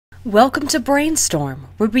Welcome to Brainstorm,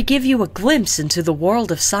 where we give you a glimpse into the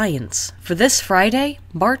world of science. For this Friday,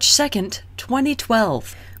 March 2nd,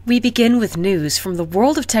 2012. We begin with news from the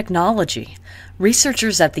world of technology.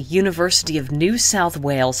 Researchers at the University of New South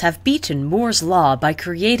Wales have beaten Moore's law by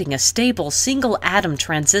creating a stable single-atom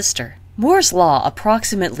transistor. Moore's law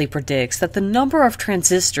approximately predicts that the number of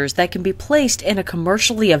transistors that can be placed in a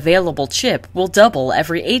commercially available chip will double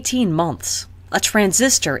every 18 months. A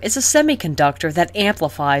transistor is a semiconductor that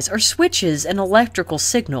amplifies or switches an electrical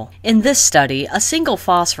signal. In this study, a single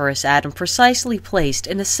phosphorus atom precisely placed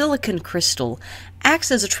in a silicon crystal acts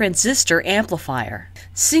as a transistor amplifier.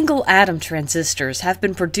 Single-atom transistors have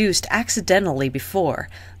been produced accidentally before,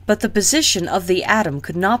 but the position of the atom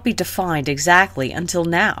could not be defined exactly until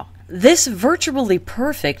now. This virtually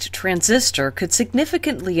perfect transistor could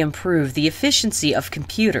significantly improve the efficiency of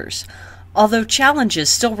computers, although challenges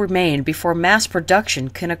still remain before mass production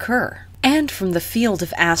can occur. And from the field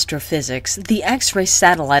of astrophysics, the X-ray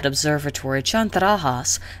satellite observatory Chandra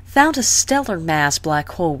found a stellar mass black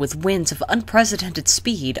hole with winds of unprecedented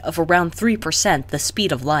speed of around 3% the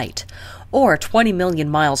speed of light, or 20 million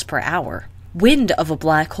miles per hour. Wind of a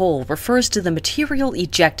black hole refers to the material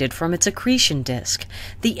ejected from its accretion disk,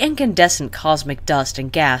 the incandescent cosmic dust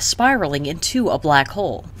and gas spiraling into a black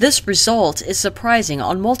hole. This result is surprising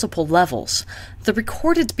on multiple levels. The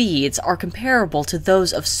recorded speeds are comparable to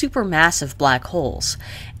those of supermassive black holes,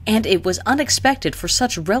 and it was unexpected for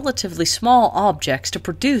such relatively small objects to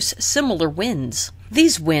produce similar winds.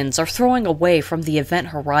 These winds are throwing away from the event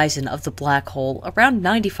horizon of the black hole around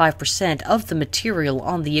 95% of the material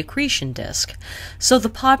on the accretion disk, so the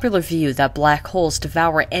popular view that black holes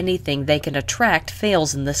devour anything they can attract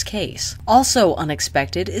fails in this case. Also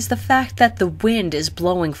unexpected is the fact that the wind is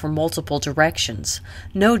blowing from multiple directions.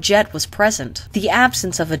 No jet was present. The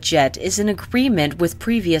absence of a jet is in agreement with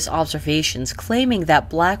previous observations claiming that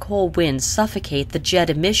black hole winds suffocate the jet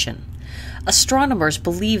emission. Astronomers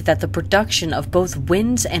believe that the production of both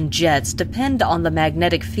winds and jets depend on the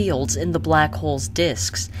magnetic fields in the black hole's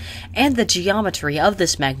disks, and the geometry of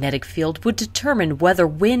this magnetic field would determine whether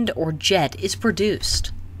wind or jet is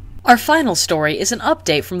produced. Our final story is an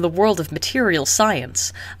update from the world of material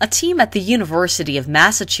science. A team at the University of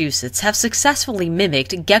Massachusetts have successfully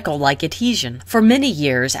mimicked gecko-like adhesion. For many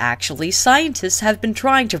years, actually, scientists have been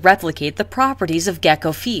trying to replicate the properties of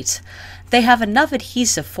gecko feet. They have enough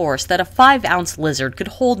adhesive force that a 5-ounce lizard could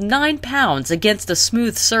hold 9 pounds against a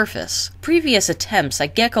smooth surface. Previous attempts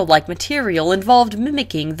at gecko-like material involved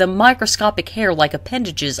mimicking the microscopic hair-like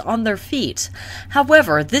appendages on their feet.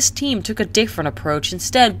 However, this team took a different approach,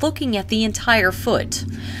 instead looking at the entire foot,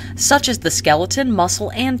 such as the skeleton,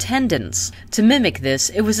 muscle, and tendons. To mimic this,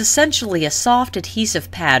 it was essentially a soft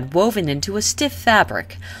adhesive pad woven into a stiff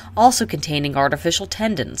fabric, also containing artificial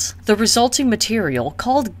tendons. The resulting material,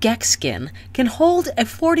 called gecko skin, can hold a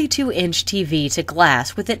 42-inch TV to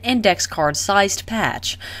glass with an index card-sized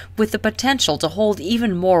patch, with the potential to hold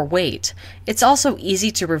even more weight. It's also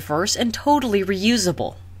easy to reverse and totally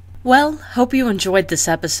reusable. Well, hope you enjoyed this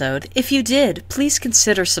episode. If you did, please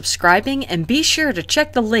consider subscribing and be sure to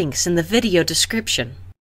check the links in the video description.